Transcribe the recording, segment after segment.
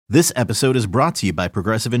This episode is brought to you by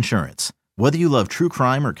Progressive Insurance. Whether you love true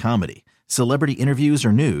crime or comedy, celebrity interviews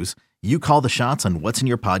or news, you call the shots on what's in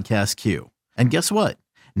your podcast queue. And guess what?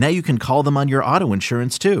 Now you can call them on your auto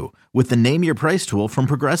insurance too with the Name Your Price tool from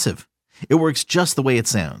Progressive. It works just the way it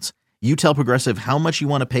sounds. You tell Progressive how much you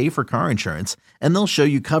want to pay for car insurance, and they'll show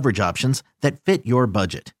you coverage options that fit your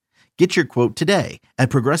budget. Get your quote today at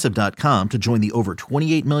Progressive.com to join the over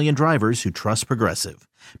 28 million drivers who trust Progressive.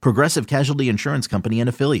 Progressive Casualty Insurance Company and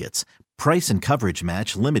Affiliates. Price and coverage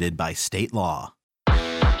match limited by state law.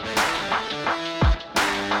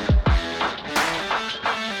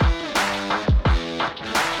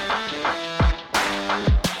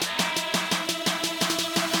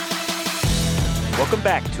 Welcome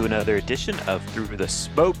back to another edition of Through the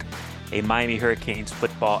Smoke, a Miami Hurricanes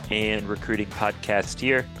football and recruiting podcast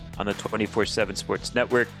here on the 24/7 Sports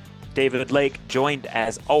Network. David Lake, joined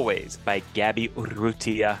as always by Gabby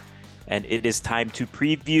Urrutia, and it is time to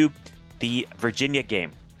preview the Virginia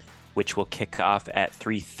game, which will kick off at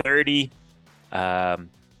 3:30,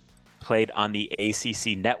 played on the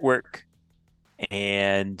ACC network,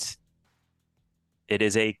 and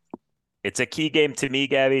it's a key game to me,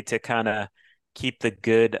 Gabby, to kind of keep the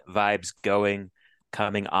good vibes going,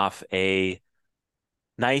 coming off a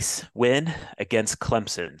nice win against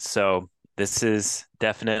Clemson. So this is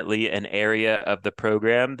definitely an area of the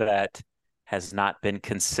program that has not been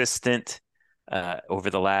consistent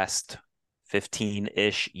over the last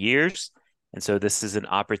 15-ish years. And so this is an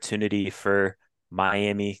opportunity for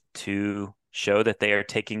Miami to show that they are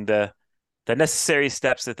taking the necessary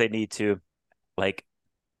steps that they need to, like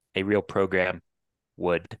a real program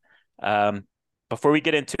would. Before we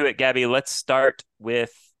get into it, Gabby, let's start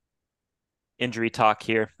with injury talk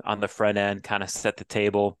here on the front end, kind of set the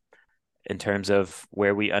table in terms of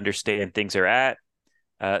where we understand things are at.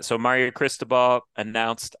 So Mario Cristobal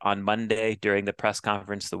announced on Monday during the press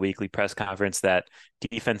conference, the weekly press conference, that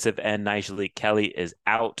defensive end Nyjalik Kelly is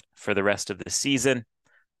out for the rest of the season.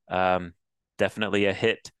 Definitely a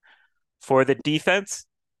hit for the defense,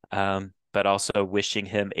 but also wishing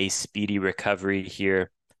him a speedy recovery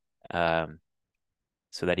here,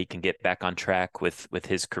 so that he can get back on track with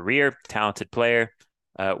his career. Talented player.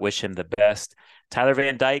 Wish him the best. Tyler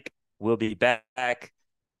Van Dyke will be back.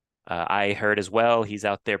 I heard as well he's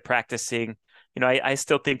out there practicing. I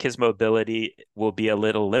still think his mobility will be a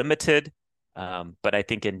little limited, but I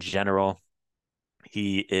think in general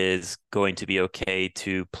he is going to be okay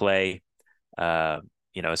to play,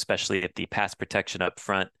 especially if the pass protection up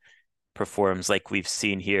front performs like we've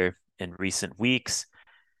seen here in recent weeks.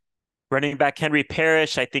 Running back Henry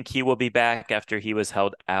Parrish, I think he will be back after he was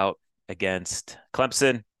held out against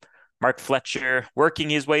Clemson. Mark Fletcher working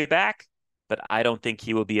his way back, but I don't think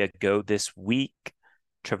he will be a go this week.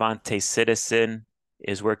 Travante Citizen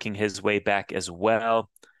is working his way back as well.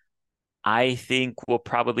 I think we'll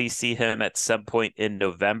probably see him at some point in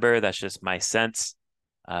November. That's just my sense,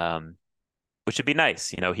 which would be nice.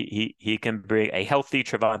 He can bring a healthy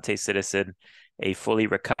Travante Citizen. A fully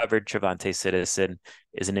recovered Travante Citizen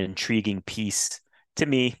is an intriguing piece to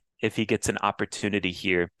me if he gets an opportunity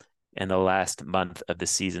here in the last month of the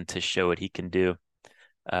season to show what he can do.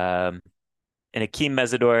 And Akeem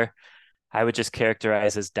Mesidor, I would just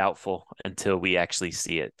characterize as doubtful until we actually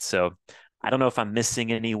see it. So I don't know if I'm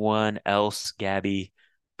missing anyone else, Gabby,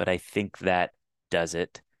 but I think that does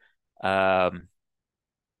it.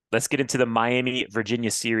 Let's get into the Miami-Virginia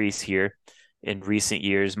series here. In recent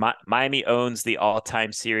years, Miami owns the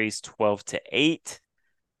all-time series 12-8.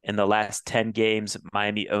 In the last 10 games,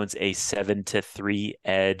 Miami owns a 7-3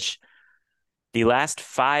 edge. The last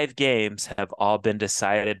 5 games have all been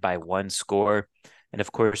decided by one score. And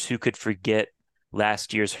of course, who could forget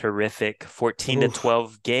last year's horrific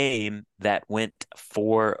 14-12 game that went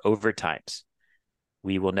 4 overtimes?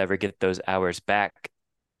 We will never get those hours back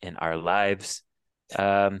in our lives.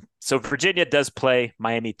 So Virginia does play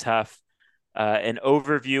Miami tough. An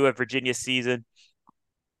overview of Virginia's season.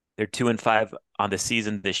 They're 2-5 on the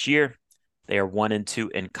season this year. They are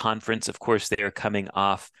 1-2 in conference. Of course, they are coming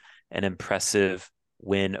off an impressive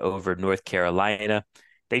win over North Carolina.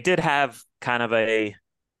 They did have kind of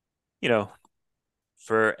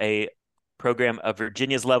for a program of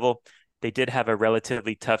Virginia's level, they did have a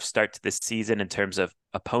relatively tough start to the season in terms of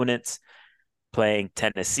opponents. Playing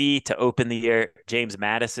Tennessee to open the year, James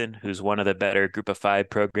Madison, who's one of the better Group of 5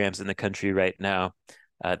 programs in the country right now.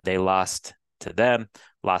 They lost to them,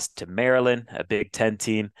 lost to Maryland, a Big Ten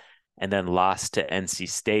team, and then lost to NC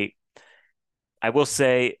State. I will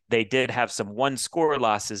say they did have some one-score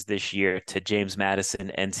losses this year to James Madison,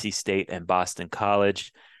 NC State, and Boston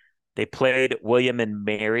College. They played William and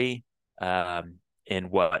Mary in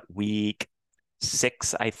week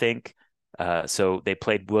 6, I think. So they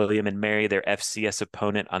played William and Mary, their FCS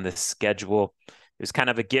opponent, on the schedule. It was kind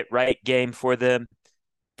of a get right game for them.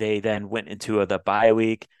 They then went into the bye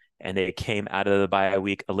week, and they came out of the bye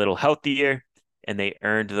week a little healthier, and they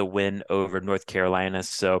earned the win over North Carolina.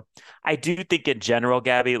 So I do think in general,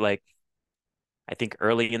 Gabby, like I think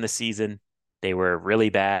early in the season, they were really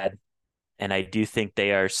bad. And I do think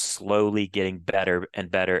they are slowly getting better and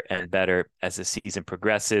better and better as the season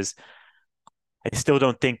progresses. I still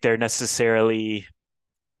don't think they're necessarily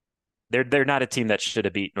they're not a team that should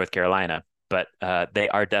have beat North Carolina, but they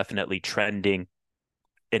are definitely trending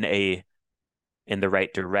in the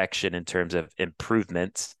right direction in terms of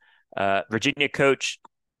improvements. Virginia coach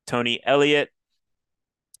Tony Elliott,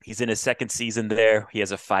 he's in his second season there. He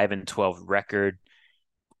has a 5-12 record.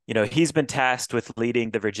 You know, he's been tasked with leading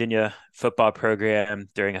the Virginia football program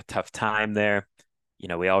during a tough time there. You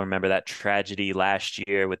know, we all remember that tragedy last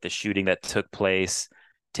year with the shooting that took place,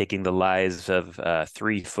 taking the lives of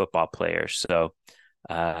 3 football players. So,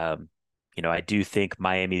 you know, I do think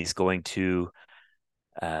Miami is going to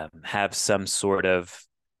have some sort of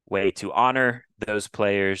way to honor those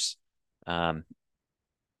players. I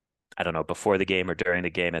don't know, before the game or during the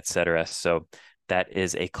game, etc. So that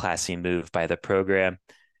is a classy move by the program.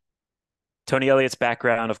 Tony Elliott's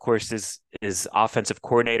background, of course, is offensive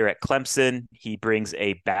coordinator at Clemson. He brings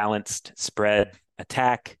a balanced spread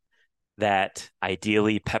attack that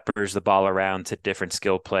ideally peppers the ball around to different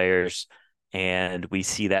skill players. And we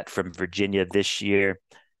see that from Virginia this year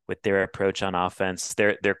with their approach on offense.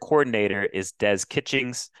 Their coordinator is Des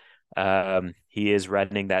Kitchings. He is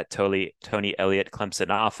running that Tony Elliott Clemson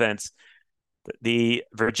offense. The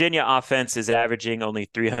Virginia offense is averaging only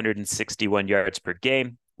 361 yards per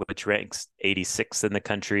game, which ranks 86th in the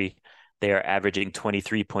country. They are averaging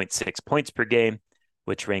 23.6 points per game,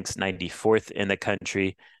 which ranks 94th in the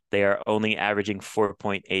country. They are only averaging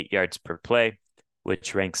 4.8 yards per play,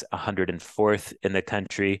 which ranks 104th in the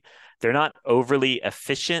country. They're not overly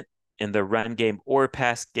efficient in the run game or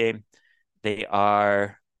pass game. They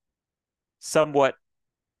are somewhat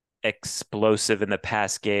explosive in the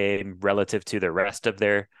pass game relative to the rest of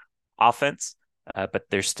their offense, but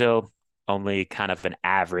they're still only kind of an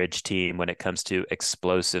average team when it comes to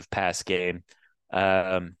explosive pass game.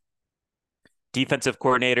 Defensive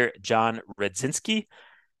coordinator John Radzinski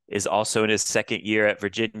is also in his second year at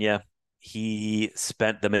Virginia. He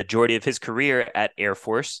spent the majority of his career at Air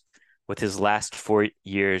Force, with his last 4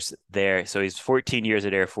 years there. So he's 14 years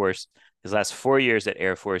at Air Force. His last 4 years at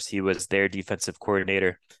Air Force, he was their defensive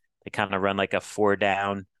coordinator. They kind of run like a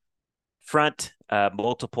 4-down front,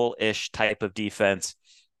 multiple-ish type of defense.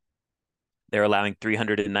 They're allowing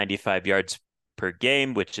 395 yards per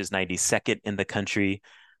game, which is 92nd in the country.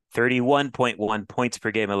 31.1 points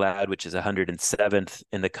per game allowed, which is 107th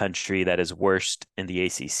in the country. That is worst in the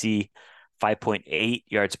ACC. 5.8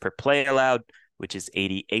 yards per play allowed, which is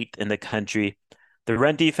 88th in the country. The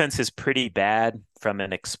run defense is pretty bad from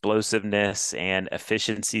an explosiveness and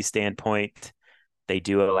efficiency standpoint. They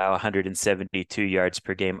do allow 172 yards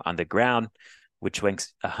per game on the ground, which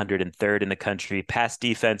ranks 103rd in the country. Pass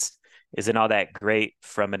defense isn't all that great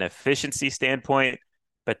from an efficiency standpoint,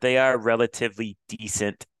 but they are relatively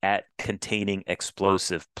decent at containing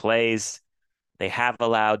explosive plays. They have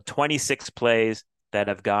allowed 26 plays that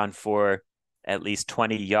have gone for at least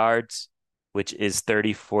 20 yards, which is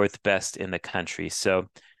 34th best in the country. So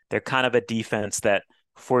they're kind of a defense that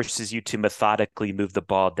forces you to methodically move the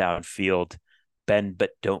ball downfield, bend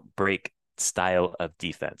but don't break style of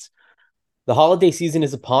defense. The holiday season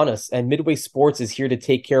is upon us, and Midway Sports is here to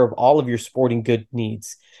take care of all of your sporting good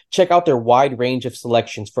needs. Check out their wide range of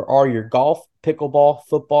selections for all your golf, pickleball,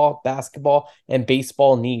 football, basketball, and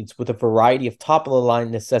baseball needs, with a variety of top-of-the-line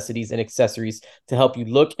necessities and accessories to help you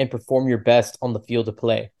look and perform your best on the field of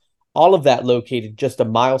play. All of that located just a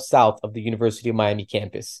mile south of the University of Miami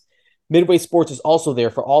campus. Midway Sports is also there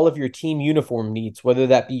for all of your team uniform needs, whether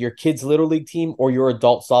that be your kids' Little League team or your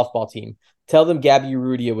adult softball team. Tell them Gabby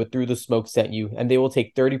Urrutia with Through the Smoke sent you, and they will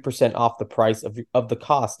take 30% off the price of the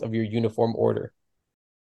cost of your uniform order.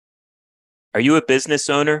 Are you a business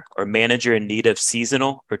owner or manager in need of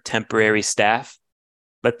seasonal or temporary staff?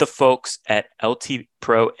 Let the folks at LT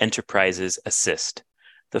Pro Enterprises assist.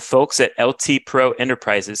 The folks at LT Pro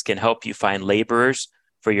Enterprises can help you find laborers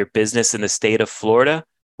for your business in the state of Florida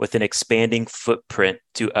with an expanding footprint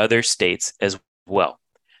to other states as well.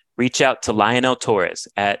 Reach out to Lionel Torres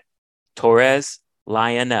at Torres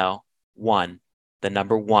Lionel 1, the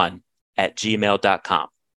number 1, at gmail.com.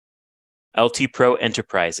 LT Pro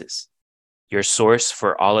Enterprises, your source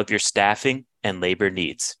for all of your staffing and labor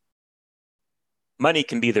needs. Money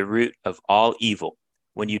can be the root of all evil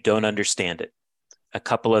when you don't understand it. A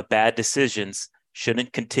couple of bad decisions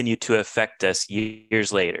shouldn't continue to affect us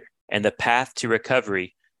years later, and the path to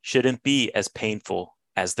recovery shouldn't be as painful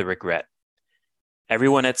as the regret.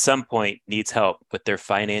 Everyone at some point needs help with their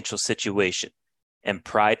financial situation, and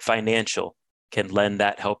Pride Financial can lend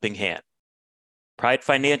that helping hand. Pride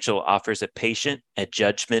Financial offers a patient and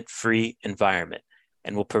judgment-free environment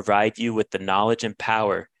and will provide you with the knowledge and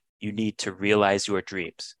power you need to realize your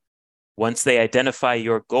dreams. Once they identify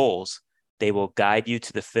your goals, they will guide you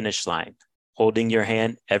to the finish line, holding your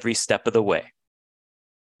hand every step of the way.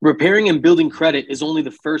 Repairing and building credit is only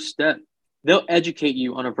the first step. They'll educate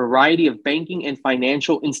you on a variety of banking and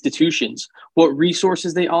financial institutions, what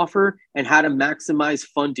resources they offer, and how to maximize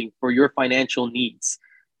funding for your financial needs.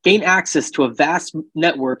 Gain access to a vast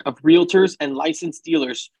network of realtors and licensed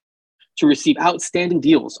dealers to receive outstanding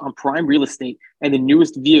deals on prime real estate and the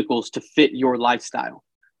newest vehicles to fit your lifestyle.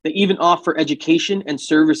 They even offer education and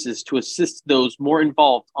services to assist those more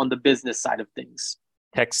involved on the business side of things.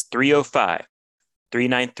 Text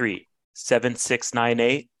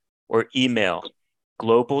 305-393-7698 or email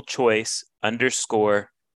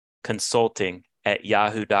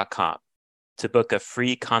globalchoice_consulting@yahoo.com to book a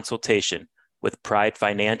free consultation with Pride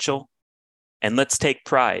Financial. And let's take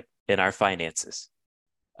pride in our finances.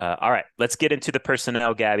 All right, let's get into the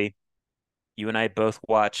personnel, Gabby. You and I both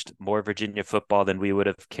watched more Virginia football than we would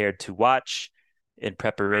have cared to watch in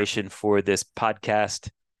preparation for this podcast.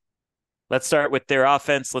 Let's start with their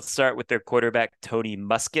offense. Let's start with their quarterback, Tony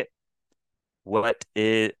Muskett. What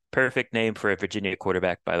is perfect name for a Virginia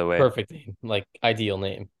quarterback, by the way? Perfect name, like ideal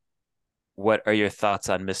name. What are your thoughts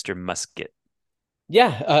on Mr. Muskett?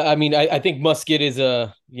 Yeah, I mean, I think Muskett is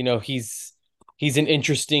he's an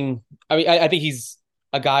interesting. I mean, I think he's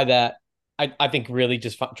a guy that I think really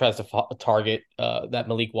just tries to target that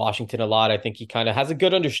Malik Washington a lot. I think he kind of has a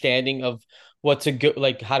good understanding of what to go,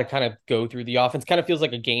 like how to kind of go through the offense. Kind of feels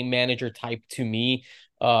like a game manager type to me.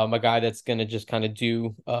 A guy that's going to just kind of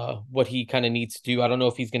do what he kind of needs to do. I don't know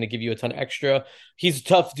if he's going to give you a ton of extra. He's a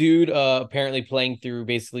tough dude, apparently playing through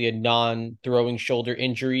basically a non-throwing shoulder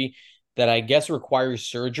injury that I guess requires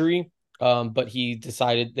surgery, but he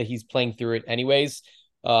decided that he's playing through it anyways.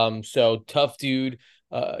 So tough dude.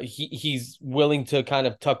 He's willing to kind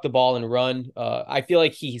of tuck the ball and run. I feel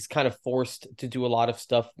like he's kind of forced to do a lot of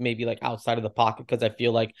stuff, maybe like outside of the pocket, because I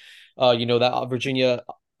feel like, that Virginia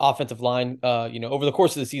offensive line, over the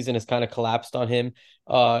course of the season has kind of collapsed on him.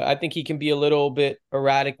 I think he can be a little bit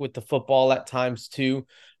erratic with the football at times too.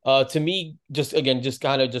 To me, just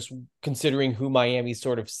considering who Miami's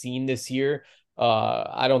sort of seen this year,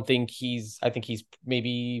 I think he's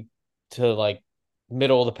maybe to like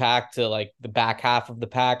middle of the pack to like the back half of the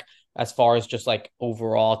pack as far as just like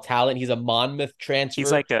overall talent. He's a Monmouth transfer.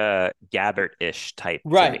 He's like a Gabbert-ish type.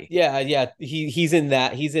 Right. Yeah. He's in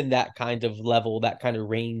that kind of level, that kind of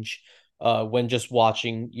range. When just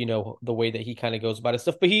watching, the way that he kind of goes about his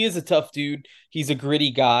stuff. But he is a tough dude. He's a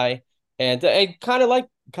gritty guy. And kind of like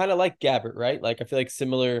Gabbert, right? Like I feel like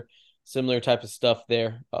similar type of stuff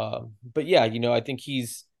there. But yeah, I think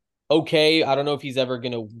he's okay. I don't know if he's ever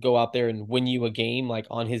going to go out there and win you a game like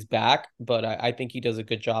on his back, but I think he does a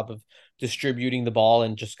good job of distributing the ball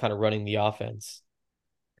and just kind of running the offense.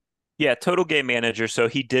 Yeah, total game manager. So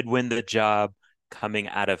he did win the job coming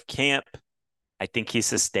out of camp. I think he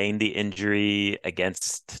sustained the injury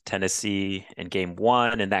against Tennessee in game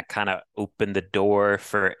 1, and that kind of opened the door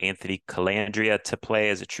for Anthony Calandria to play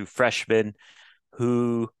as a true freshman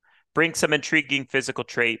who brings some intriguing physical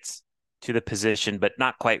traits to the position, but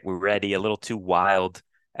not quite ready, a little too wild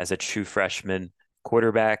as a true freshman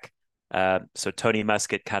quarterback. So Tony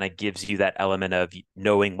Muskett kind of gives you that element of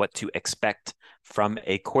knowing what to expect from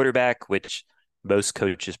a quarterback, which most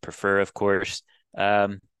coaches prefer, of course.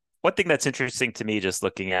 One thing that's interesting to me, just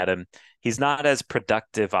looking at him, he's not as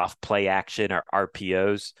productive off play action or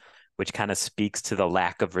RPOs, which kind of speaks to the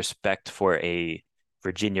lack of respect for a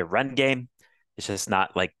Virginia run game. It's just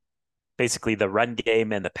not like basically the run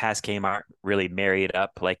game and the pass game aren't really married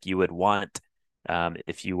up like you would want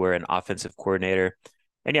if you were an offensive coordinator.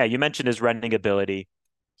 And yeah, you mentioned his running ability.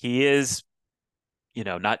 He is,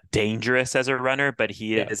 not dangerous as a runner, but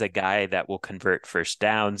he is a guy that will convert first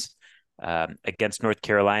downs. Against North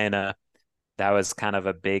Carolina, that was kind of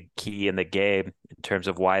a big key in the game in terms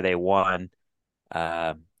of why they won.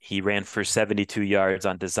 He ran for 72 yards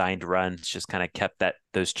on designed runs, just kind of kept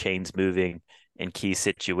those chains moving in key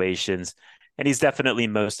situations. And he's definitely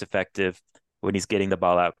most effective when he's getting the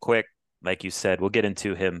ball out quick. Like you said, we'll get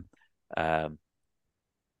into him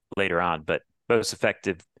later on, but most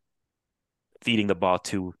effective feeding the ball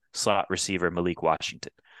to slot receiver Malik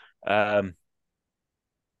Washington.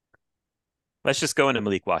 Let's just go into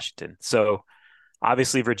Malik Washington. So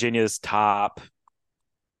Obviously, Virginia's top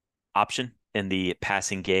option in the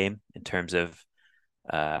passing game in terms of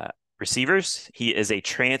uh, receivers. He is a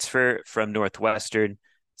transfer from Northwestern,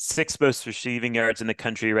 sixth most receiving yards in the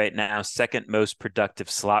country right now, second most productive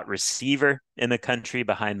slot receiver in the country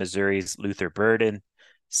behind Missouri's Luther Burden,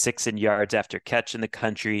 sixth in yards after catch in the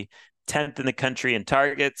country, 10th in the country in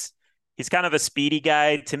targets. He's kind of a speedy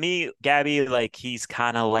guy. To me, Gabby, like he's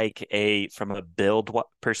kind of like from a build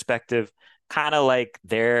perspective, kind of like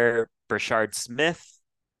their Brashard Smith,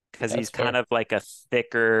 because That's he's kind fair. of like a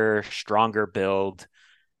thicker, stronger build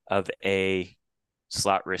of a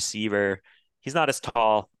slot receiver. He's not as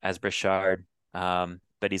tall as Brashard,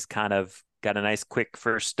 but he's kind of got a nice quick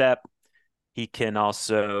first step. He can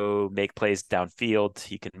also make plays downfield.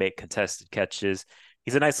 He can make contested catches.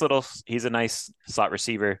 He's a nice slot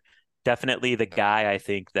receiver. Definitely the guy I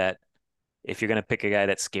think that if you're going to pick a guy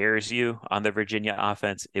that scares you on the Virginia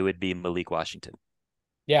offense, it would be Malik Washington.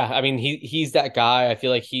 Yeah, I mean he's that guy. I feel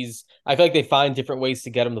like they find different ways to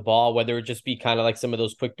get him the ball, whether it just be kind of like some of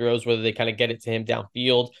those quick throws, whether they kind of get it to him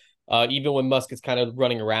downfield. Even when Musk is kind of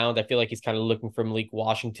running around, I feel like he's kind of looking for Malik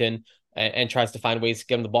Washington and tries to find ways to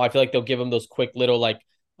get him the ball. I feel like they'll give him those quick little like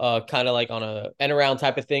kind of like on a end around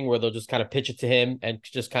type of thing where they'll just kind of pitch it to him and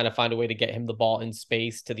just kind of find a way to get him the ball in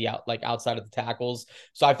space to the outside of the tackles.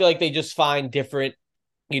 So I feel like they just find different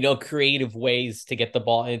creative ways to get the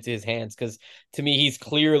ball into his hands. Because to me, he's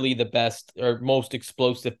clearly the best or most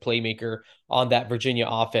explosive playmaker on that Virginia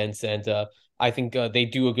offense. And I think they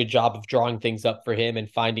do a good job of drawing things up for him and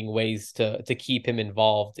finding ways to keep him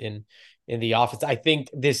involved in the offense. I think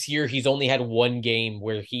this year he's only had one game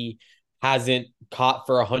where he hasn't caught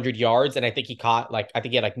for 100 yards, and I think he had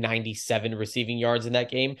like 97 receiving yards in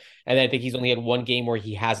that game. And then I think he's only had one game where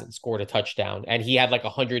he hasn't scored a touchdown, and he had like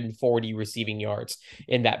 140 receiving yards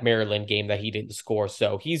in that Maryland game that he didn't score.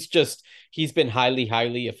 So he's been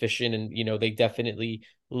highly efficient, and they definitely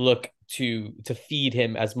look to feed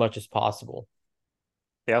him as much as possible.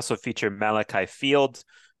 They also feature Malachi Field,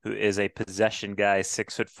 who is a possession guy,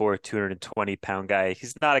 6'4", 220-pound guy.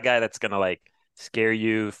 He's not a guy that's gonna like scare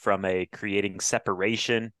you from a creating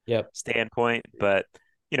separation Yep. standpoint, but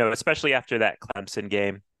especially after that Clemson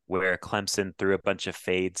game where Clemson threw a bunch of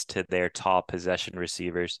fades to their tall possession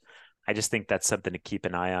receivers. I just think that's something to keep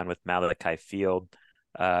an eye on with Malachi Field,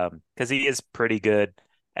 because he is pretty good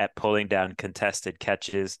at pulling down contested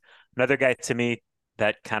catches. Another guy to me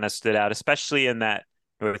that kind of stood out, especially in that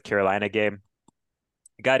North Carolina game,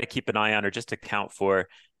 a guy to keep an eye on or just account for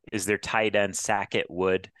is their tight end Sackett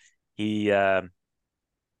Wood. He,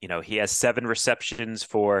 he has 7 receptions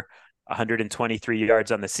for 123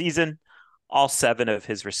 yards on the season. All 7 of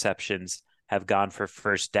his receptions have gone for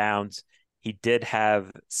first downs. He did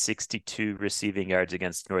have 62 receiving yards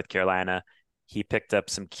against North Carolina. He picked up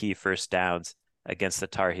some key first downs against the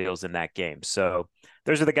Tar Heels in that game. So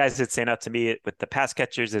those are the guys that stand out to me with the pass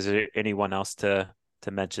catchers. Is there anyone else to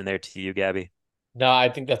mention there to you, Gabby? No, I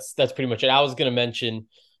think that's pretty much it. I was gonna mention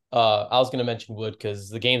Wood because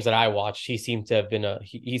the games that I watched, he seemed to have been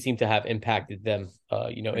he seemed to have impacted them,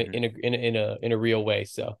 Mm-hmm. in a real way.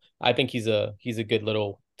 So I think he's a good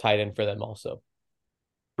little tight end for them also.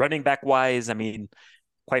 Running back wise, I mean,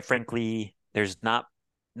 quite frankly, there's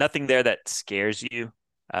nothing there that scares you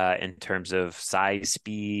in terms of size,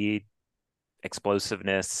 speed,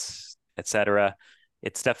 explosiveness, etc.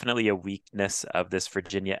 It's definitely a weakness of this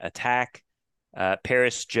Virginia attack.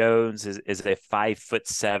 Paris Jones is a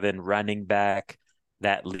 5'7" running back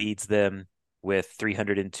that leads them with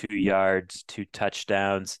 302 yards, 2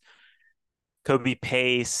 touchdowns. Kobe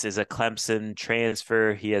Pace is a Clemson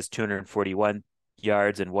transfer. He has 241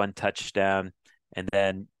 yards and 1 touchdown. And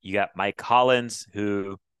then you got Mike Hollins,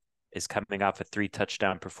 who is coming off a 3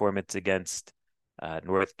 touchdown performance against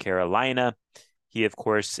North Carolina. He, of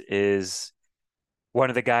course, is one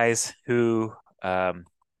of the guys who,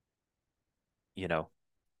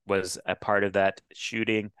 was a part of that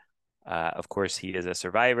shooting. Of course, he is a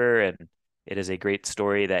survivor, and it is a great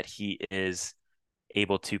story that he is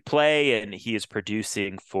able to play and he is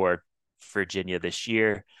producing for Virginia this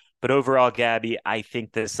year. But overall, Gabby, I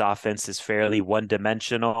think this offense is fairly one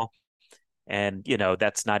dimensional. And,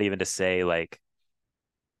 that's not even to say like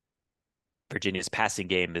Virginia's passing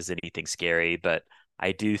game is anything scary, but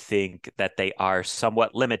I do think that they are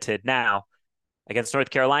somewhat limited now. Against North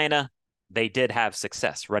Carolina, they did have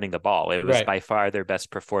success running the ball. It was Right. by far their best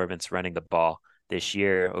performance running the ball this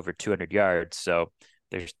year, over 200 yards. So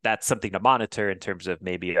that's something to monitor in terms of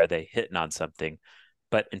maybe are they hitting on something.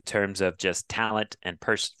 But in terms of just talent and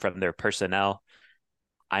from their personnel,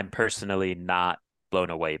 I'm personally not blown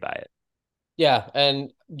away by it. Yeah,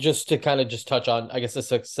 and just to kind of just touch on, I guess, the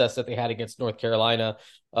success that they had against North Carolina.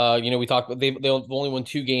 We talked. They've only won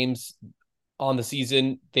 2 games on the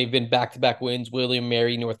season. They've been back to back wins. William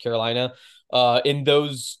Mary, North Carolina. In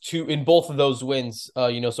both of those wins, so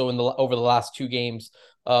over the last 2 games,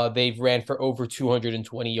 they've ran for over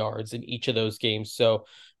 220 yards in each of those games. So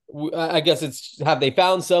I guess it's, have they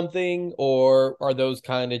found something, or are those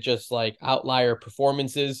kind of just like outlier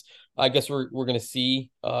performances? I guess we're gonna see.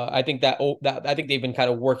 I think that I think they've been kind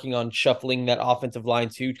of working on shuffling that offensive line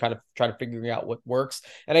too, kind of trying to figuring out what works.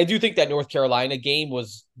 And I do think that North Carolina game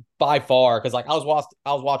was by far, because like I was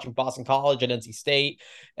watching Boston College and NC State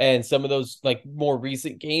and some of those like more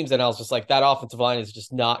recent games, and I was just like, that offensive line is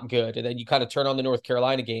just not good. And then you kind of turn on the North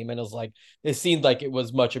Carolina game, and it was like it seemed like it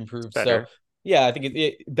was much It's improved. So better. yeah, I think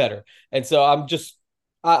it better. And so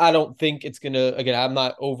I don't think it's gonna, again, I'm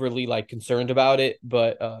not overly like concerned about it,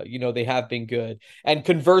 but they have been good. And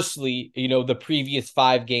conversely, the previous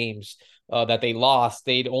 5 games that they lost,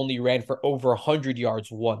 they'd only ran for over 100 yards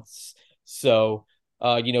once. So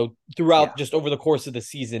throughout Yeah. just over the course of the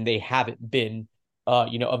season, they haven't been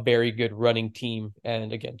a very good running team.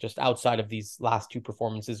 And again, just outside of these last 2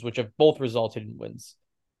 performances, which have both resulted in wins.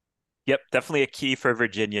 Yep, definitely a key for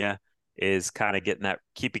Virginia is kind of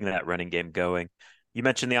keeping that running game going. You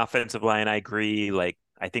mentioned the offensive line. I agree. Like,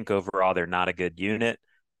 I think overall they're not a good unit,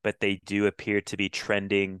 but they do appear to be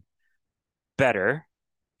trending better.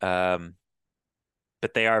 Um,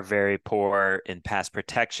 but they are very poor in pass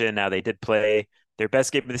protection. Now, they did play their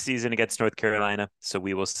best game of the season against North Carolina, so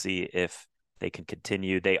we will see if they can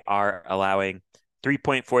continue. They are allowing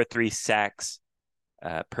 3.43 sacks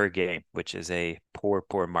per game, which is a poor,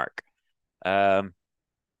 poor mark. Um,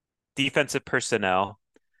 Defensive personnel.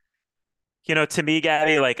 To me,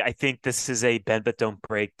 Gabby, like I think this is a bend but don't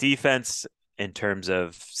break defense in terms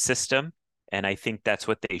of system. And I think that's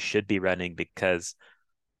what they should be running because,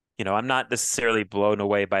 I'm not necessarily blown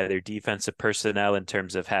away by their defensive personnel in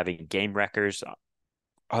terms of having game wreckers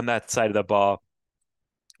on that side of the ball.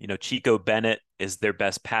 Chico Bennett is their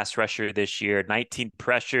best pass rusher this year, 19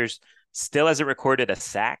 pressures, still hasn't recorded a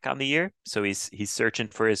sack on the year. So he's searching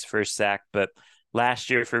for his first sack. But last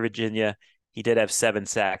year for Virginia, he did have 7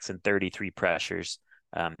 sacks and 33 pressures.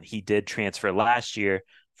 He did transfer last year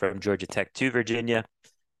from Georgia Tech to Virginia.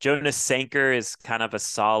 Jonas Sanker is kind of a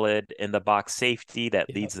solid in the box safety that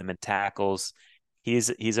Yeah. leads them in tackles. He's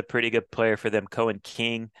a pretty good player for them. Cohen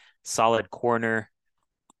King, solid corner.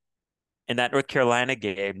 In that North Carolina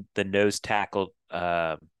game, the nose tackle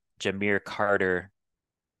Jameer Carter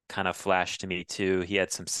kind of flashed to me too. He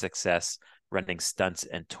had some success running stunts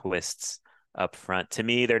and twists up front. To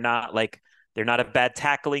me, they're not a bad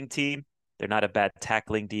tackling team. They're not a bad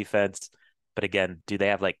tackling defense. But again, do they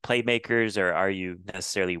have like playmakers or are you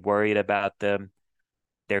necessarily worried about them?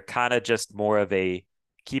 They're kind of just more of a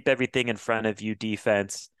keep everything in front of you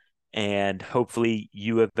defense and hopefully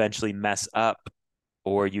you eventually mess up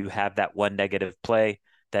or you have that one negative play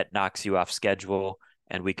that knocks you off schedule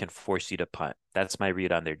and we can force you to punt. That's my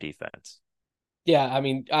read on their defense. Yeah, I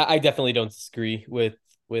mean, I definitely don't disagree with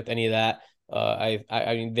any of that. I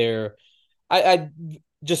mean, I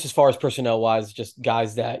just as far as personnel wise, just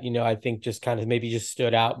guys that I think just kind of maybe just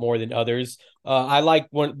stood out more than others. I like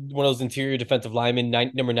one of those interior defensive linemen,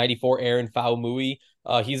 number 94, Aaron Faumui.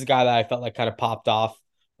 He's a guy that I felt like kind of popped off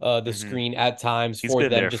the Mm-hmm. screen at times He's for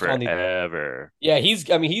been them, there just on the. forever. Yeah, he's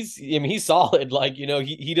solid. Like,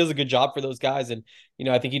 he does a good job for those guys. And,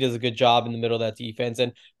 I think he does a good job in the middle of that defense.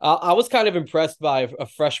 And I was kind of impressed by a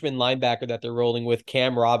freshman linebacker that they're rolling with,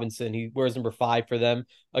 Cam Robinson. He wears number 5 for them.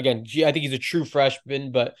 Again, I think he's a true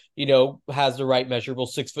freshman, but, has the right measurable,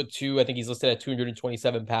 6'2". I think he's listed at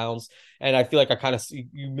 227 pounds. And I feel like I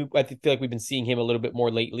feel like we've been seeing him a little bit more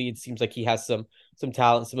lately. It seems like he has some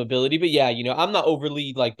talent, some ability. But yeah, I'm not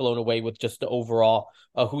overly like blown away with just the overall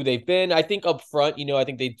who they've been. I think up front, I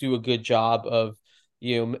think they do a good job of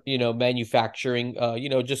manufacturing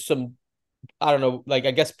just some, I don't know, like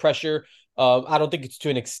I guess pressure. I don't think it's to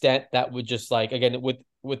an extent that would just like, again,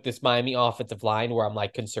 with this Miami offensive line where I'm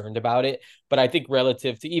like concerned about it. But I think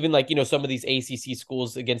relative to even like some of these ACC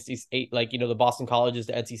schools against these eight, like the Boston colleges,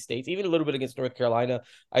 the NC States, even a little bit against North Carolina,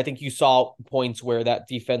 I think you saw points where that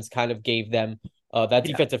defense kind of gave them. That Yeah.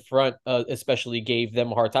 defensive front, especially, gave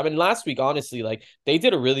them a hard time. And last week, honestly, like they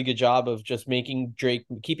did a really good job of just keeping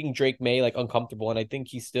Drake May like uncomfortable. And I think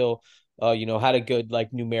he still, had a good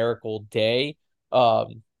like numerical day.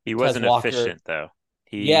 He Tez wasn't Walker, efficient though.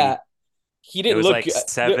 yeah, he It didn't was look like good.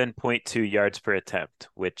 7.2 yards per attempt,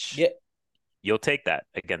 which Yeah, you'll take that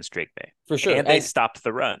against Drake May. for sure. And they And stopped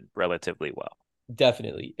the run relatively well.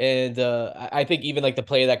 definitely. And I think even like the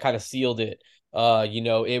play that kind of sealed it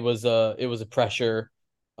It was a pressure.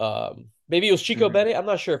 Maybe it was Chico Mhm. Bennett. I'm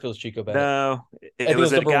not sure if it was Chico Bennett. No, I it think it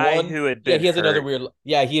was was a number guy one. who had Yeah, been he has another hurt. weird.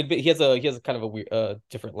 Yeah, he has a kind of a weird,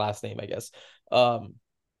 different last name, I guess. Um,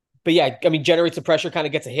 but yeah, I mean, generates the pressure, kind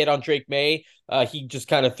of gets a hit on Drake May. He just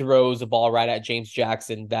kind of throws a ball right at James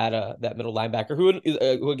Jackson, that middle linebacker,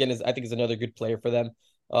 who again is I think is another good player for them.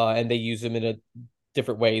 And they use him in a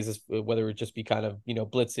different ways, whether it just be kind of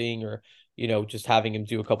blitzing or just having him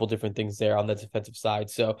do a couple different things there on the defensive side.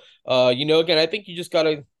 So again, I think you just got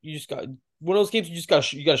one of those games. You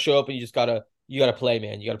gotta show up and you gotta play,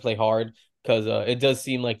 man. You gotta play hard because it does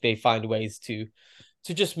seem like they find ways to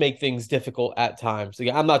just make things difficult at times.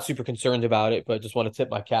 Again, I'm not super concerned about it, but just want to tip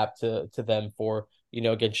my cap to them for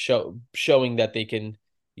again showing that they can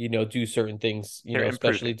do certain things, They're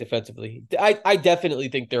especially improving. defensively. I definitely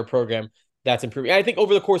think they're a program that's improving. I think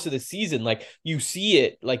over the course of the season, like you see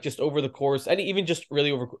it, like just over the course, and even just really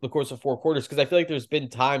over the course of 4 quarters, because I feel like there's been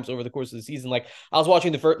times over the course of the season, like I was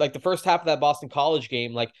watching the first half of that Boston College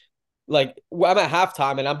game, like I'm at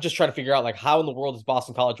halftime and I'm just trying to figure out like how in the world is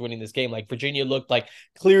Boston College winning this game? Like Virginia looked like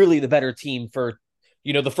clearly the better team for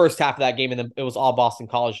the first half of that game, and then it was all Boston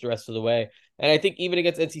College the rest of the way. And I think even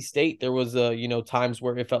against NC State, there was times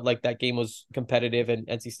where it felt like that game was competitive, and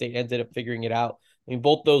NC State ended up figuring it out. I mean,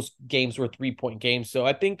 both those games were 3-point games. So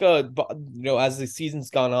I think as the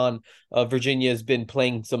season's gone on, Virginia has been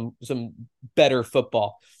playing some better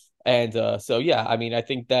football, and so yeah, I mean, I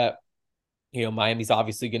think that Miami's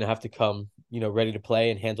obviously going to have to come, ready to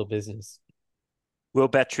play and handle business. Will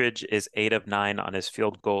Bettridge is 8 of 9 on his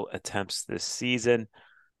field goal attempts this season.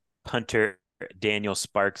 Punter Daniel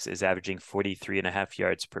Sparks is averaging 43 and a half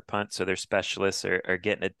yards per punt. So their specialists are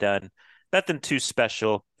getting it done. Nothing too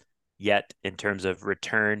special yet in terms of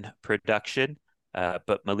return production.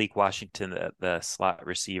 But Malik Washington, the slot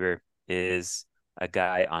receiver, is a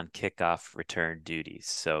guy on kickoff return duties.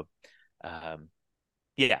 So,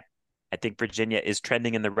 yeah, I think Virginia is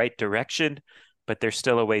trending in the right direction, but there's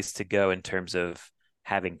still a ways to go in terms of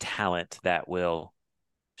having talent that will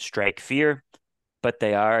strike fear. But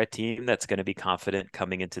they are a team that's going to be confident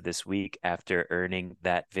coming into this week after earning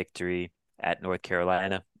that victory at North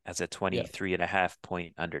Carolina as a Yeah. 23.5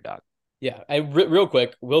 point underdog. Yeah. Real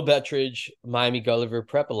quick, Will Bettridge, Miami Gulliver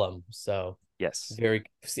prep alum. So Yes.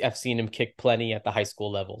 I've seen him kick plenty at the high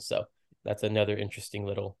school level. So that's another interesting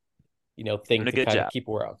little, thing Doing a to good kind of job. keep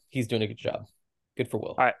around. He's doing a good job. Good for Will.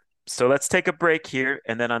 All right. So let's take a break here.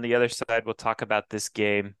 And then on the other side, we'll talk about this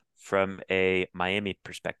game from a Miami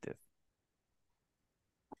perspective.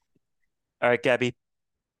 All right, Gabby,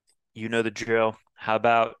 you know the drill. How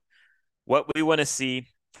about what we want to see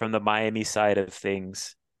from the Miami side of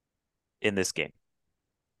things in this game?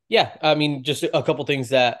 Yeah, I mean, just a couple things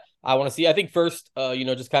that I want to see. I think first,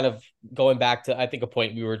 just kind of going back to I think a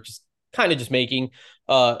point we were just kind of just making,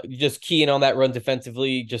 just keying on that run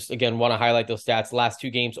defensively. Just again, want to highlight those stats. Last 2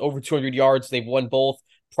 games, over 200 yards. They've won both.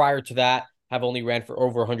 Prior to that, have only ran for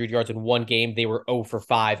over 100 yards in one game. They were 0 for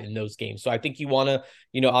 5 in those games. So I think you want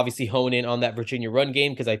to, obviously hone in on that Virginia run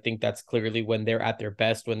game because I think that's clearly when they're at their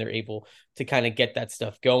best, when they're able to kind of get that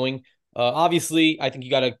stuff going. Obviously, I think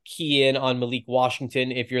you got to key in on Malik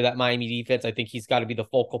Washington. If you're that Miami defense, I think he's got to be the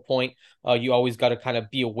focal point. You always got to kind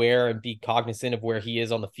of be aware and be cognizant of where he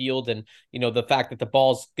is on the field and, the fact that the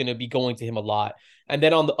ball's going to be going to him a lot. And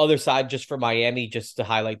then on the other side, just for Miami, just to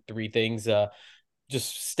highlight 3 things,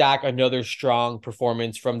 just stack another strong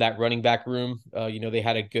performance from that running back room. They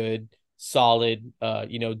had a good solid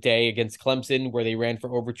day against Clemson where they ran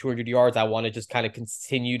for over 200 yards. I want to just kind of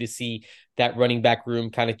continue to see that running back room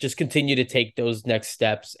kind of just continue to take those next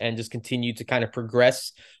steps and just continue to kind of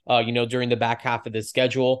progress during the back half of the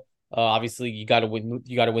schedule. Obviously you got to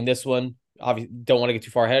win this one. Obviously don't want to get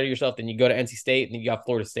too far ahead of yourself. Then you go to NC State and then you got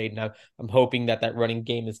Florida State. And I'm hoping that running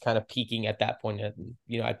game is kind of peaking at that point.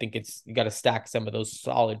 And, I think you got to stack some of those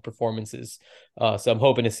solid performances. So I'm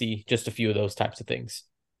hoping to see just a few of those types of things.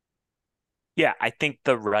 Yeah, I think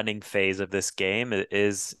the running phase of this game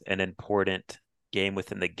is an important game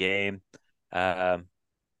within the game. Um,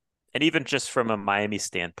 and even just from a Miami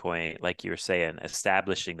standpoint, like you were saying,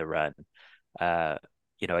 establishing the run, uh,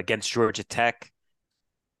 against Georgia Tech,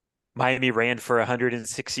 Miami ran for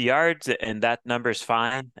 160 yards, and that number's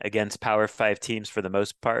fine against Power Five teams for the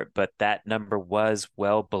most part, but that number was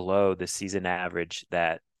well below the season average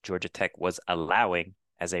that Georgia Tech was allowing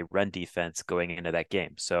as a run defense going into that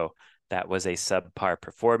game. So that was a subpar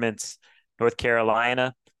performance. North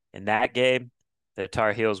Carolina, in that game, the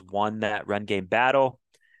Tar Heels won that run game battle.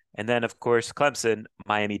 And then, of course, Clemson,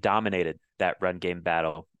 Miami dominated that run game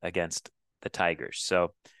battle against the Tigers.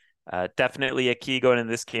 So definitely a key going in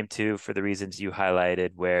this game too, for the reasons you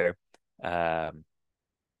highlighted, where Um,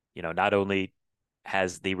 not only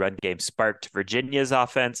has the run game sparked Virginia's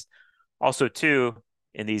offense, also too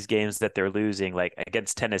in these games that they're losing, like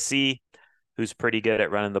against Tennessee, who's pretty good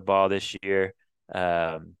at running the ball this year.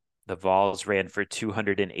 The Vols ran for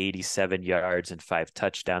 287 yards and 5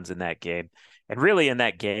 touchdowns in that game. And really in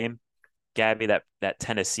that game, Gabby, that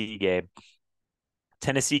Tennessee game,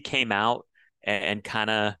 Tennessee came out and kind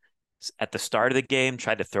of at the start of the game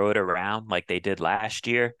tried to throw it around like they did last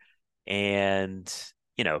year. And,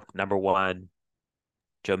 number one,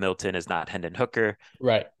 Joe Milton is not Hendon Hooker.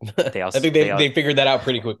 Right. They I also think they figured that out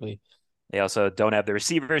pretty quickly. They also don't have the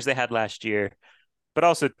receivers they had last year. But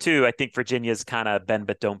also, too, I think Virginia's kind of bend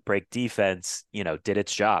but don't break defense, did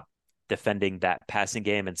its job defending that passing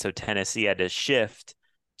game. And so Tennessee had to shift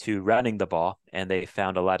to running the ball, and they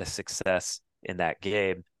found a lot of success in that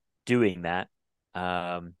game doing that.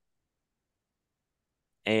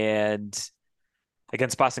 And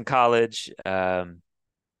against Boston College, the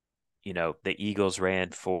Eagles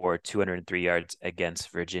ran for 203 yards against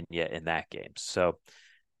Virginia in that game. So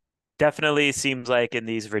definitely seems like in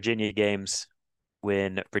these Virginia games,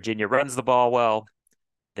 when Virginia runs the ball well,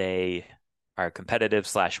 they are competitive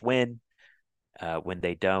 / win. When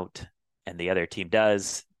they don't, and the other team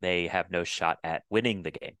does, they have no shot at winning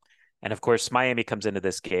the game. And of course, Miami comes into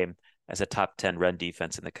this game as a top 10 run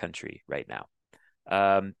defense in the country right now.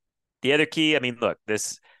 The other key, I mean, look,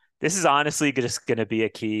 this is honestly just going to be a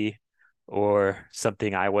key or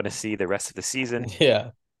something I want to see the rest of the season.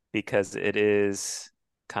 Yeah. Because it is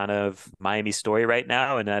kind of Miami's story right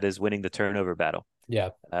now, and that is winning the turnover battle. Yeah.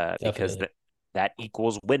 Because that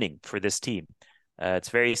equals winning for this team. It's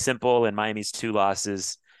very simple. In Miami's 2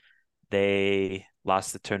 losses, they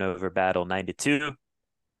lost the turnover battle 9-2.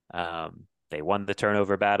 They won the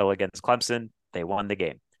turnover battle against Clemson. They won the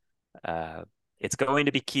game. It's going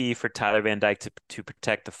to be key for Tyler Van Dyke to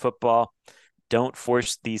protect the football. Don't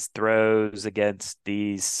force these throws against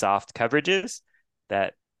these soft coverages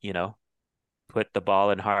that, put the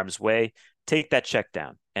ball in harm's way. Take that check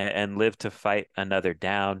down and live to fight another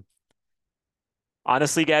down.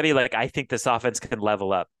 Honestly, Gabby, I think this offense can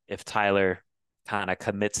level up if Tyler kind of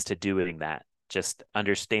commits to doing that, just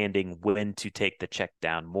understanding when to take the check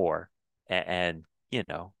down more and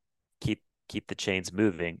keep the chains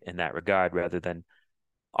moving in that regard rather than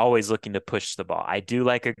always looking to push the ball. I do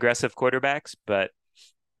like aggressive quarterbacks, but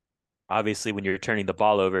obviously when you're turning the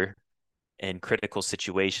ball over in critical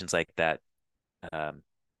situations like that,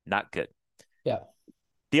 not good. Yeah.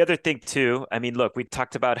 The other thing too, I mean, look, we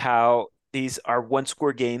talked about how these are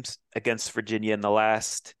 1-score games against Virginia in the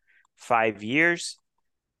last 5 years.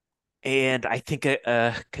 And I think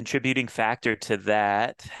a contributing factor to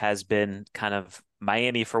that has been kind of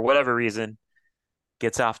Miami, for whatever reason,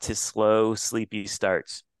 gets off to slow, sleepy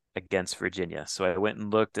starts against Virginia. So I went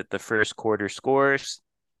and looked at the first quarter scores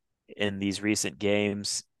in these recent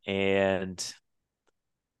games, and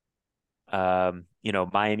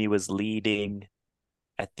Miami was leading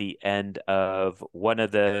at the end of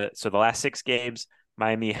the last 6 games.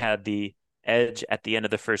 Miami had the edge at the end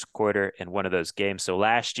of the first quarter in one of those games. So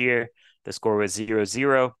last year, the score was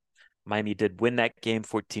 0-0. Miami did win that game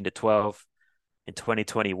 14-12. In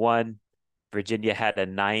 2021, Virginia had a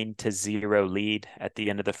 9-0 lead at the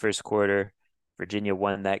end of the first quarter. Virginia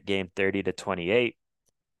won that game 30-28.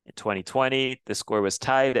 In 2020, the score was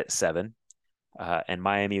tied at 7, and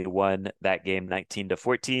Miami won that game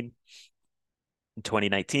 19-14. In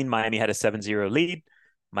 2019, Miami had a 7-0 lead.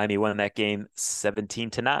 Miami won that game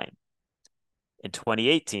 17-9. In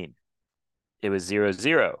 2018, it was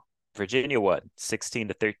 0-0. Virginia won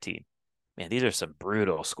 16-13. Man, these are some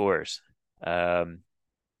brutal scores.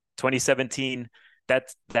 2017,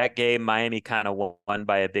 that game, Miami kind of won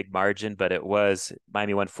by a big margin, but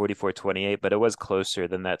Miami won 44-28, but it was closer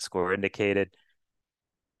than that score indicated.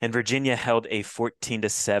 And Virginia held a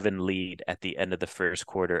 14-7 lead at the end of the first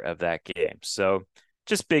quarter of that game. So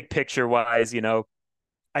just big picture wise,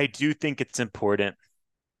 I do think it's important,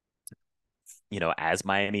 as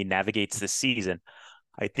Miami navigates this season,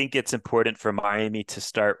 I think it's important for Miami to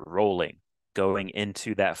start rolling going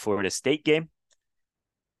into that Florida State game.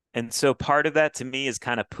 And so part of that to me is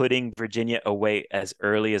kind of putting Virginia away as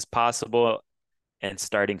early as possible and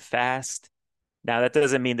starting fast. Now, that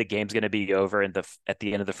doesn't mean the game's going to be over at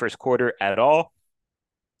the end of the first quarter at all,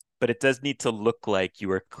 but it does need to look like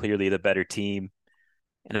you are clearly the better team.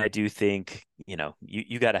 And I do think,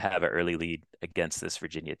 you got to have an early lead against this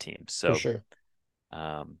Virginia team. So, for sure.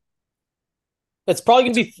 That's probably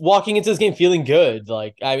going to be walking into this game feeling good.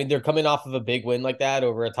 They're coming off of a big win like that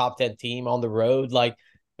over a top 10 team on the road.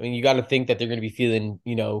 You got to think that they're going to be feeling,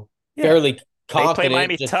 fairly confident. They play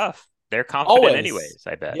Miami tough. they're confident Always. anyways,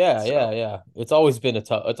 I bet. Yeah, So yeah, yeah. It's always been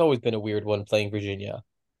it's always been a weird one playing Virginia.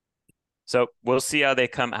 so we'll see how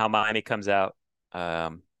Miami comes out.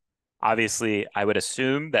 Um, Obviously, I would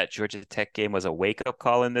assume that Georgia Tech game was a wake-up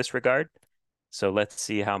call in this regard. So let's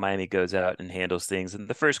see how Miami goes out and handles things in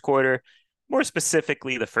the first quarter, more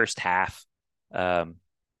specifically the first half. But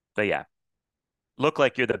yeah, look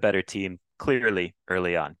like you're the better team clearly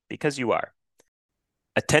early on because you are.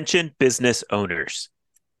 Attention business owners.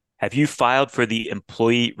 Have you filed for the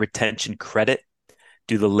Employee Retention Credit?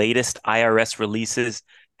 Do the latest IRS releases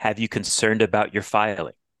have you concerned about your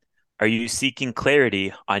filing? Are you seeking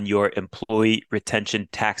clarity on your Employee Retention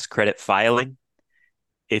Tax Credit filing?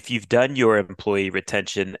 If you've done your Employee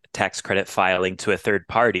Retention Tax Credit filing to a third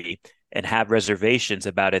party and have reservations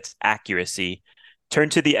about its accuracy, turn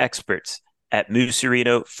to the experts at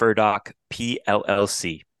Musurino Furdock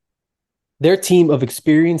PLLC. Their team of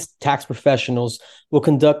experienced tax professionals will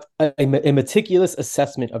conduct a meticulous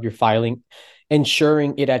assessment of your filing,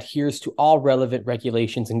 ensuring it adheres to all relevant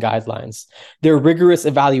regulations and guidelines. Their rigorous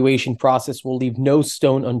evaluation process will leave no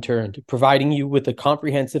stone unturned, providing you with a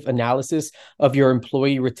comprehensive analysis of your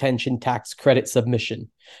employee retention tax credit submission.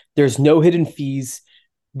 There's no hidden fees.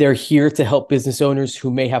 They're here to help business owners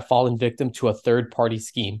who may have fallen victim to a third-party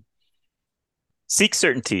scheme. Seek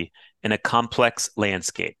certainty in a complex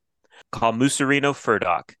landscape. Call Musurino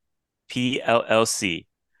Furdock, PLLC,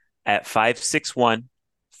 at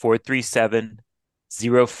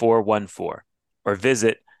 561-437-0414 or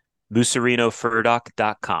visit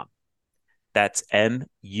musurinofurdock.com. That's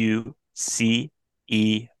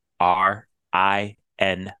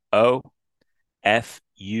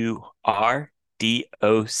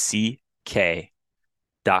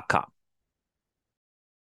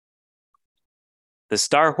The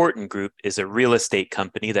Starr Horton Group is a real estate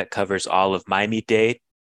company that covers all of Miami-Dade,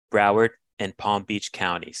 Broward, and Palm Beach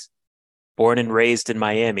counties. Born and raised in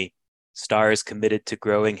Miami, Starr is committed to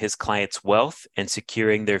growing his clients' wealth and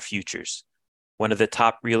securing their futures. One of the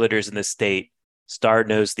top realtors in the state, Starr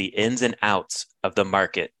knows the ins and outs of the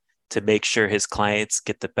market to make sure his clients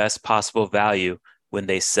get the best possible value when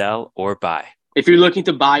they sell or buy. If you're looking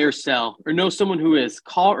to buy or sell or know someone who is,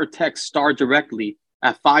 call or text Starr directly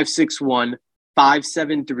at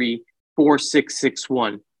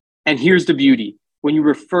 561-573-4661. And here's the beauty. When you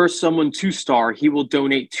refer someone to Starr, he will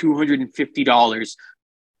donate $250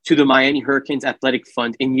 to the Miami Hurricanes Athletic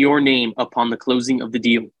Fund in your name upon the closing of the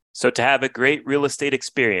deal. So to have a great real estate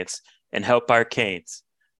experience and help our Canes,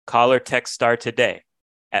 call or text Starr today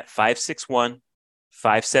at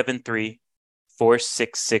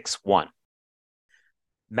 561-573-4661.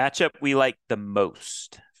 Matchup we like the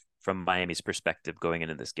most from Miami's perspective going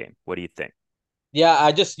into this game. What do you think? Yeah,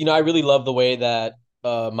 I really love the way that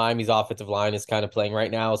Miami's offensive line is kind of playing right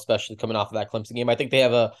now, especially coming off of that Clemson game. I think they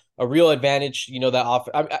have a real advantage. That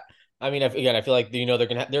I feel like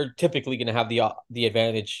they're typically gonna have the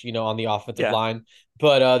advantage, on the offensive line.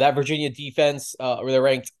 But that Virginia defense, where they're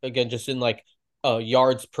ranked again just in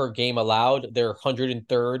yards per game allowed, they're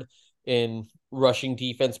 103rd in rushing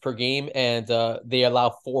defense per game, and they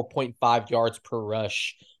allow 4.5 yards per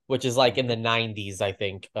rush, which is in the 90s, I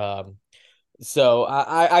think. So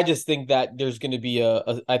I just think that there's going to be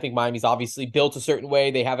I think Miami's obviously built a certain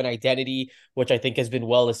way. They have an identity, which I think has been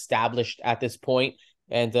well established at this point.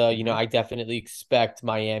 And, I definitely expect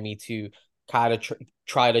Miami to kind of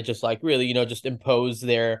try to just really, just impose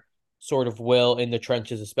their sort of will in the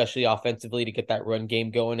trenches, especially offensively, to get that run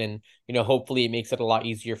game going. And, hopefully it makes it a lot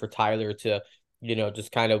easier for Tyler to,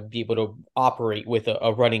 just kind of be able to operate with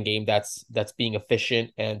a running game that's being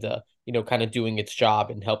efficient and, kind of doing its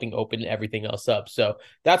job and helping open everything else up. So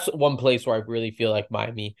that's one place where I really feel like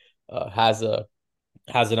Miami has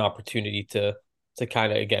an opportunity to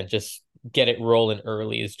kind of, again, just get it rolling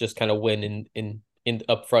early, is just kind of win in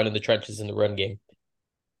up front in the trenches in the run game.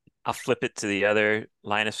 I'll flip it to the other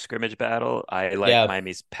line of scrimmage battle. I like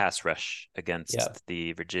Miami's pass rush against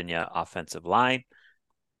the Virginia offensive line.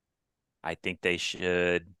 I think they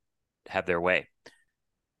should have their way,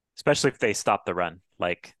 especially if they stop the run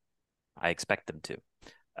like I expect them to.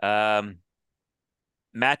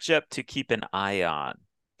 Matchup to keep an eye on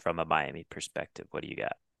from a Miami perspective. What do you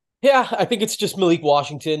got? Yeah, I think it's just Malik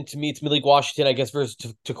Washington. To me, it's Malik Washington, I guess, versus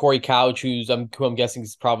to Corey Couch, who I'm guessing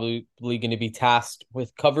is probably going to be tasked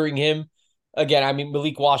with covering him. Again, I mean,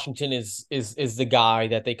 Malik Washington is the guy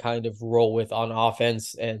that they kind of roll with on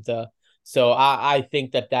offense, and so I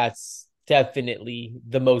think that's definitely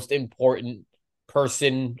the most important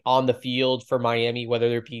person on the field for Miami,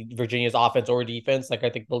 whether it be Virginia's offense or defense. I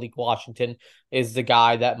think Malik Washington is the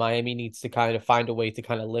guy that Miami needs to kind of find a way to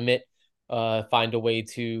kind of limit. find a way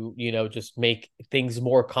to, just make things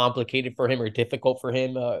more complicated for him or difficult for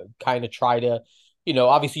him. Kind of try to,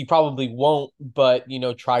 obviously you probably won't, but,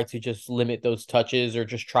 try to just limit those touches or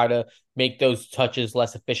just try to make those touches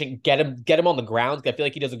less efficient. Get him on the ground. I feel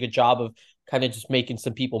like he does a good job of kind of just making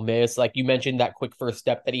some people miss. Like you mentioned that quick first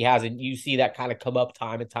step that he has, and you see that kind of come up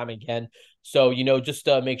time and time again. So, just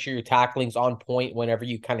make sure your tackling's on point whenever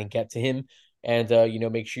you kind of get to him. And,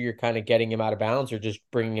 make sure you're kind of getting him out of bounds or just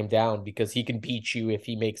bringing him down, because he can beat you if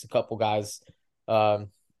he makes a couple guys,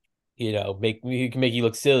 he can make you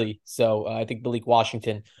look silly. So I think Malik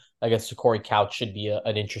Washington against Corey Couch should be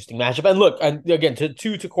an interesting matchup. And look, and again,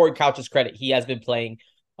 to Corey Couch's credit, he has been playing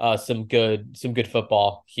some good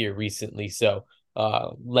football here recently. So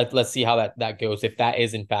let's see how that goes, if that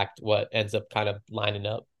is in fact what ends up kind of lining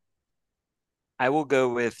up. I will go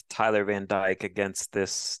with Tyler Van Dyke against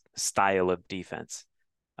this style of defense.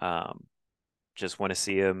 Just want to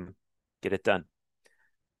see him get it done.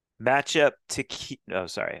 Matchup to keep. Oh,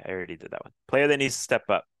 sorry, I already did that one. Player that needs to step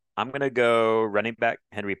up. I'm going to go running back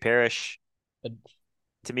Henry Parrish.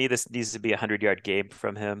 To me, this needs to be a 100-yard game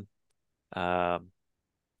from him. I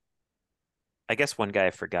guess one guy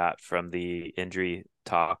I forgot from the injury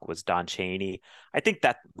talk was Don Chaney. I think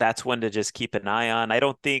that's one to just keep an eye on. I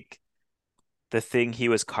don't think the thing he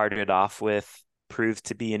was carted off with proved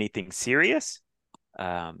to be anything serious.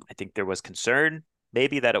 I think there was concern,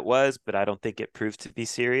 maybe, that it was, but I don't think it proved to be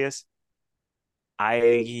serious.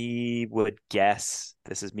 I would guess,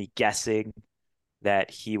 this is me guessing, that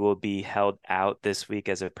he will be held out this week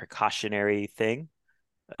as a precautionary thing.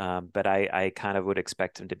 But I kind of would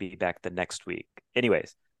expect him to be back the next week.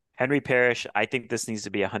 Anyways, Henry Parrish, I think this needs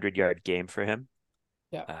to be a 100-yard game for him.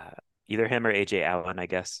 Yeah. Either him or AJ Allen, I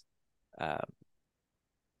guess.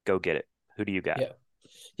 Go get it. Who do you got?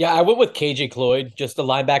 Yeah, I went with KJ Cloyd. Just a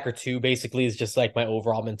linebacker two, basically, is just like my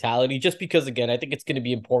overall mentality. Just because, again, I think it's going to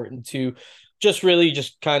be important to just really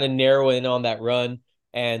just kind of narrow in on that run.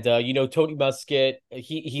 And Tony Muskett,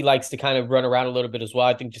 he likes to kind of run around a little bit as well.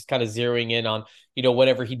 I think just kind of zeroing in on,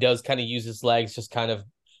 whenever he does kind of use his legs, just kind of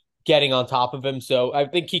getting on top of him. So I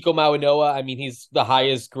think Kiko Mawanoa, I mean, he's the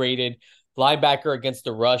highest graded linebacker against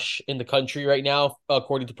the rush in the country right now,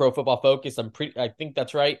 according to Pro Football Focus. I think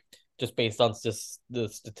that's right, just based on just the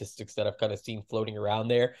statistics that I've kind of seen floating around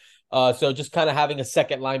there. So just kind of having a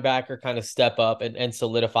second linebacker kind of step up and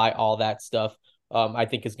solidify all that stuff, I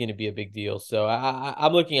think is going to be a big deal. So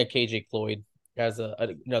I'm looking at KJ Cloyd as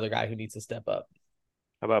another guy who needs to step up.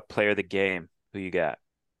 How about player of the game? Who you got?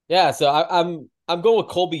 Yeah, so I'm going with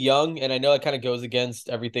Colby Young, and I know it kind of goes against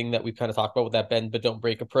everything that we've kind of talked about with that bend but don't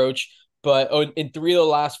break approach. But in 3 of the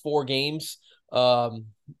last 4 games,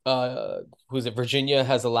 Virginia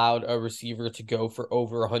has allowed a receiver to go for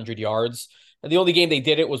over 100 yards. And the only game they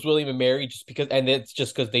did it was William and Mary, and it's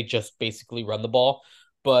just because they just basically run the ball.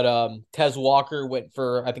 But Tez Walker went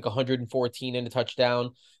for, I think, 114 and a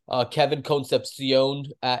touchdown. Kevin Concepcion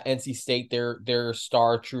at NC State, their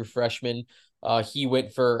star true freshman, he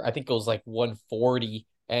went for, I think it was like 140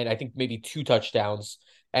 and I think maybe 2 touchdowns.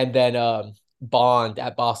 And then Bond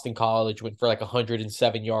at Boston College went for like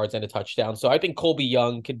 107 yards and a touchdown. So I think Colby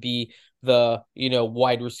Young could be the,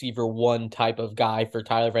 wide receiver 1 type of guy for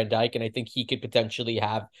Tyler Van Dyke. And I think he could potentially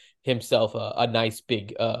have himself a nice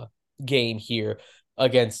big game here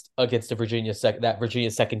against the Virginia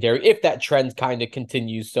secondary, if that trend kind of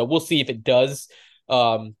continues. So we'll see if it does.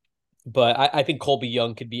 But I think Colby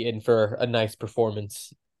Young could be in for a nice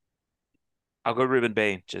performance. I'll go Ruben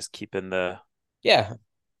Bain, just keeping it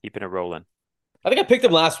rolling. I think I picked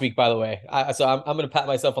him last week, by the way. So I'm going to pat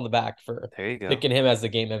myself on the back for picking him as the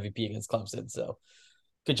game MVP against Clemson. So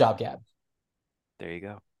good job, Gab. There you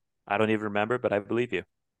go. I don't even remember, but I believe you.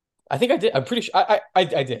 I think I did. I'm pretty sure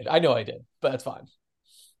I did. I know I did, but that's fine.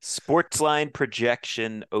 Sportsline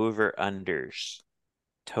projection over unders.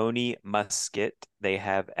 Tony Muskett, they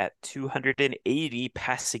have at 280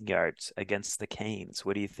 passing yards against the Canes.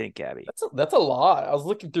 What do you think, Abby? That's a lot. I was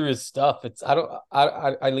looking through his stuff.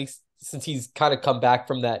 I at least since he's kind of come back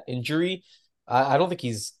from that injury, I don't think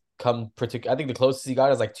he's come particular. I think the closest he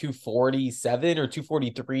got is like 247 or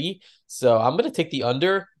 243. So I'm gonna take the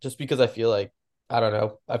under just because I feel like, I don't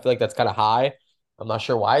know. I feel like that's kind of high. I'm not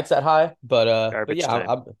sure why it's that high, but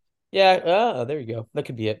yeah, there you go. That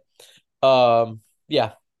could be it.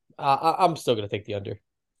 Yeah, I'm still gonna take the under.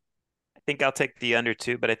 I think I'll take the under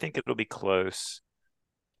too, but I think it'll be close.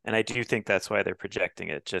 And I do think that's why they're projecting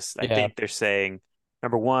it. I think they're saying,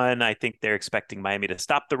 number one, I think they're expecting Miami to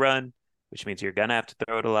stop the run, which means you're gonna have to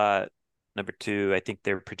throw it a lot. Number two, I think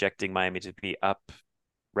they're projecting Miami to be up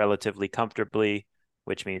relatively comfortably,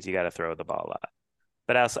 which means you got to throw the ball a lot.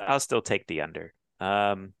 But I'll still take the under.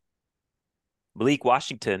 Malik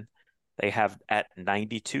Washington, they have at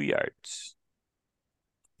 92 yards.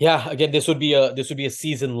 Yeah, again, this would be a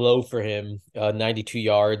season low for him, 92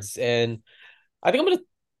 yards, and I think I'm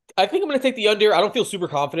gonna take the under. I don't feel super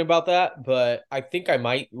confident about that, but I think I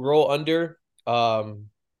might roll under. I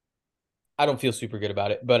don't feel super good about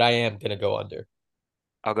it, but I am gonna go under.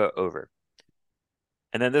 I'll go over.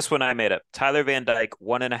 And then this one I made up. Tyler Van Dyke,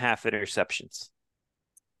 1.5 interceptions.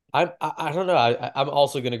 I don't know. I'm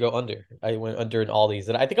also gonna go under. I went under in all these,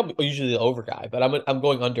 and I think I'm usually the over guy, but I'm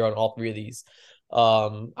going under on all three of these.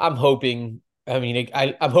 I'm hoping. I mean,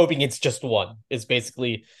 I'm hoping it's just one. It's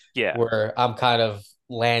basically where I'm kind of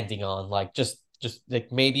landing on, like just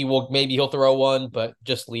like maybe he'll throw one, but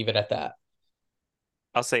just leave it at that.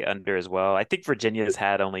 I'll say under as well. I think Virginia's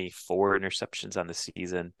had only 4 interceptions on the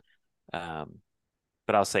season, but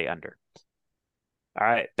I'll say under. All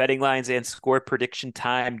right, betting lines and score prediction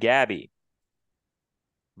time, Gabby.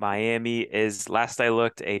 Miami is, last I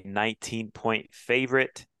looked, a 19-point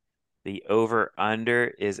favorite. The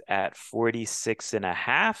over-under is at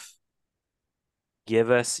 46.5. Give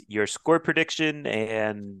us your score prediction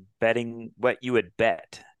and betting what you would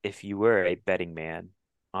bet if you were a betting man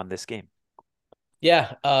on this game.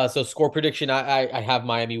 Yeah. So score prediction, I have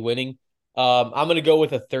Miami winning. I'm gonna go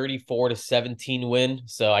with a 34-17 win.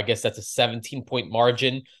 So I guess that's a 17-point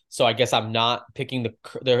margin. So I guess I'm not picking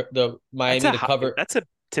the Miami to cover.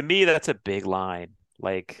 To me, that's a big line.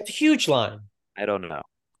 Like, it's a huge line. I don't know.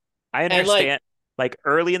 I understand. Like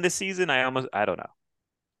early in the season, I don't know.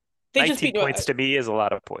 19 points to me is a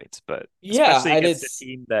lot of points, but especially against a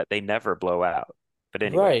team that they never blow out. But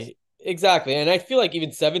anyway, right. Exactly. And I feel like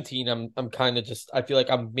even 17, I'm kind of just, I feel like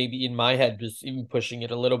I'm maybe in my head just even pushing it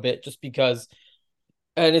a little bit just because,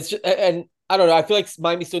 and it's just, and I don't know, I feel like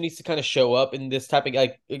Miami still needs to kind of show up in this type of,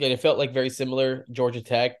 like, again, it felt like very similar Georgia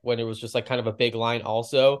Tech when it was just like kind of a big line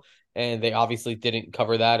also. And they obviously didn't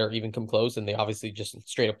cover that or even come close. And they obviously just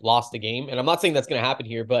straight up lost the game. And I'm not saying that's going to happen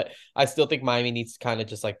here, but I still think Miami needs to kind of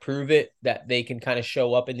just like prove it that they can kind of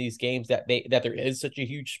show up in these games, that there is such a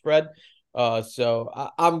huge spread. So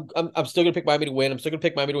I'm still gonna pick Miami to win. I'm still gonna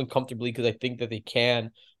pick Miami to win comfortably because I think that they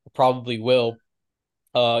can, probably will.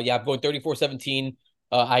 Yeah, I'm going 34-17.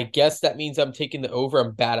 I guess that means I'm taking the over.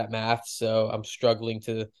 I'm bad at math, so I'm struggling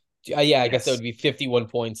to. I guess that would be 51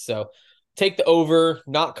 points. So take the over,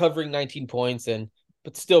 not covering 19 points,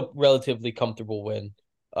 but still relatively comfortable win.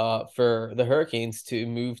 For the Hurricanes to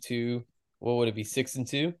move to, what would it be,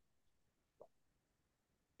 6-2?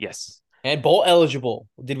 Yes. And bowl eligible.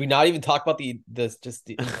 Did we not even talk about the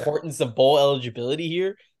importance of bowl eligibility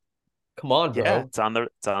here? Come on, bro. Yeah, it's on the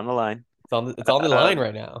line. It's on the line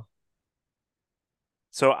right now.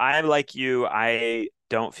 So I'm like you. I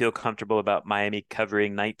don't feel comfortable about Miami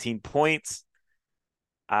covering 19 points.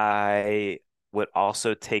 I would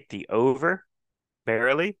also take the over,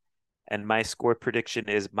 barely. And my score prediction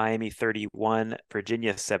is Miami 31,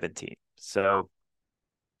 Virginia 17. So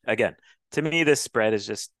again, to me, this spread is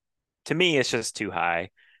just, it's just too high.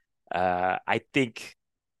 I think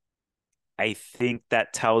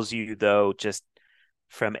that tells you, though, just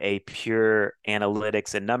from a pure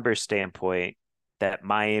analytics and numbers standpoint, that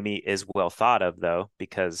Miami is well thought of, though,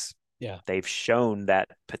 because they've shown that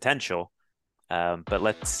potential. But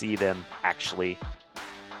let's see them actually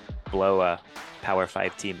blow a Power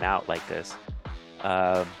 5 team out like this.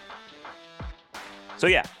 So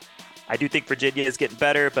yeah, I do think Virginia is getting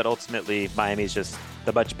better, but ultimately Miami's just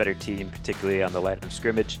the much better team, particularly on the line of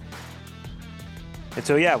scrimmage. And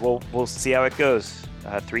so yeah, we'll see how it goes.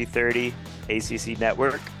 3:30 ACC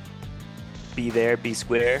Network. Be there, be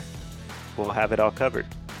square. We'll have it all covered.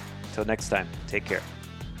 Until next time, take care.